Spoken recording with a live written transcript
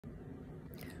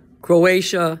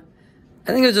Croatia.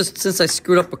 I think it's just, since I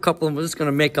screwed up a couple, we're just going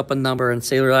to make up a number and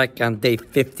say we're like on day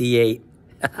 58.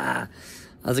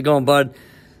 How's it going, bud?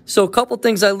 So a couple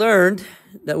things I learned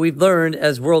that we've learned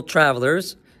as world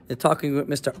travelers, and talking with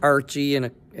Mr. Archie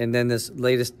and then this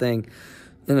latest thing,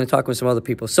 and then talking with some other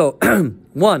people. So,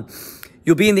 one,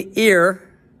 you'll be in the air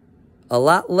a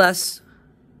lot less,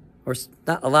 or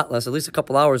not a lot less, at least a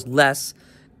couple hours less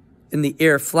in the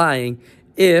air flying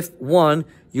if, one,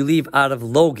 you leave out of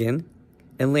Logan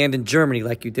and land in Germany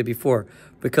like you did before.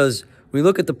 Because when we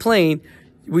look at the plane,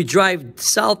 we drive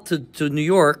south to New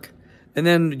York, and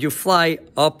then you fly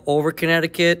up over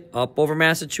Connecticut, up over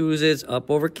Massachusetts, up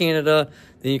over Canada,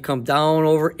 then you come down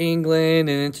over England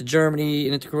and into Germany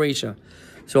and into Croatia.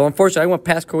 So unfortunately, I went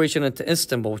past Croatia and into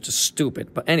Istanbul, which is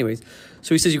stupid. But anyways,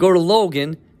 so he says you go to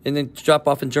Logan and then drop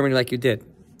off in Germany like you did.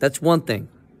 That's one thing.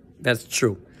 That's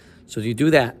true. So you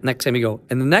do that next time you go.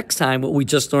 And the next time, what we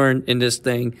just learned in this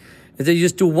thing is that you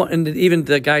just do one, and even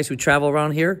the guys who travel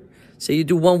around here, say you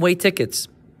do one-way tickets.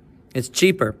 It's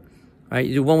cheaper, right?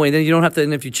 You do one way, then you don't have to,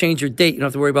 and if you change your date, you don't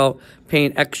have to worry about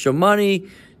paying extra money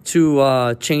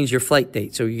to change your flight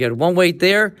date. So you get a one-way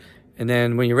there, and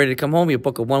then when you're ready to come home, you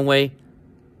book a one-way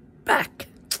back.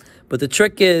 But the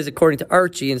trick is, according to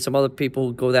Archie and some other people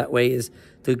who go that way, is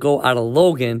to go out of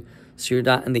Logan so you're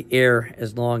not in the air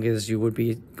as long as you would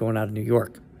be going out of New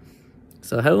York.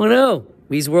 So who knew?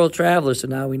 We's world travelers, so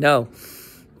now we know.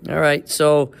 All right,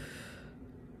 so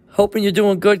hoping you're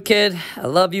doing good, kid. I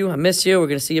love you. I miss you. We're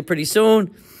going to see you pretty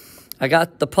soon. I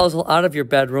got the puzzle out of your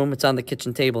bedroom. It's on the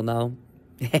kitchen table now.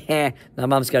 Now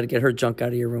mom's got to get her junk out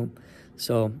of your room.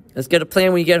 So let's get a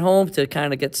plan when you get home to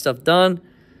kind of get stuff done,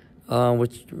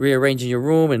 with rearranging your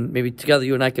room, and maybe together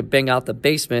you and I could bang out the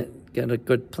basement, get a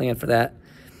good plan for that,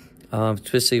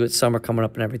 especially with summer coming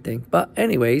up and everything. But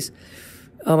anyways,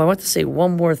 I want to say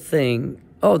one more thing.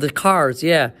 Oh, the cars,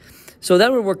 yeah. So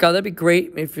that would work out. That'd be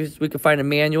great if we could find a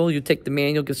manual. You take the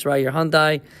manual, give Sarai your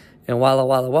Hyundai, and walla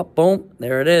walla whoop, boom,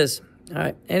 there it is. All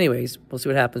right, anyways, we'll see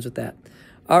what happens with that.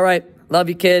 All right, love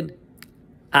you, kid.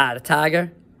 Ah, the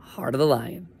tiger, heart of the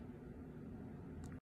lion.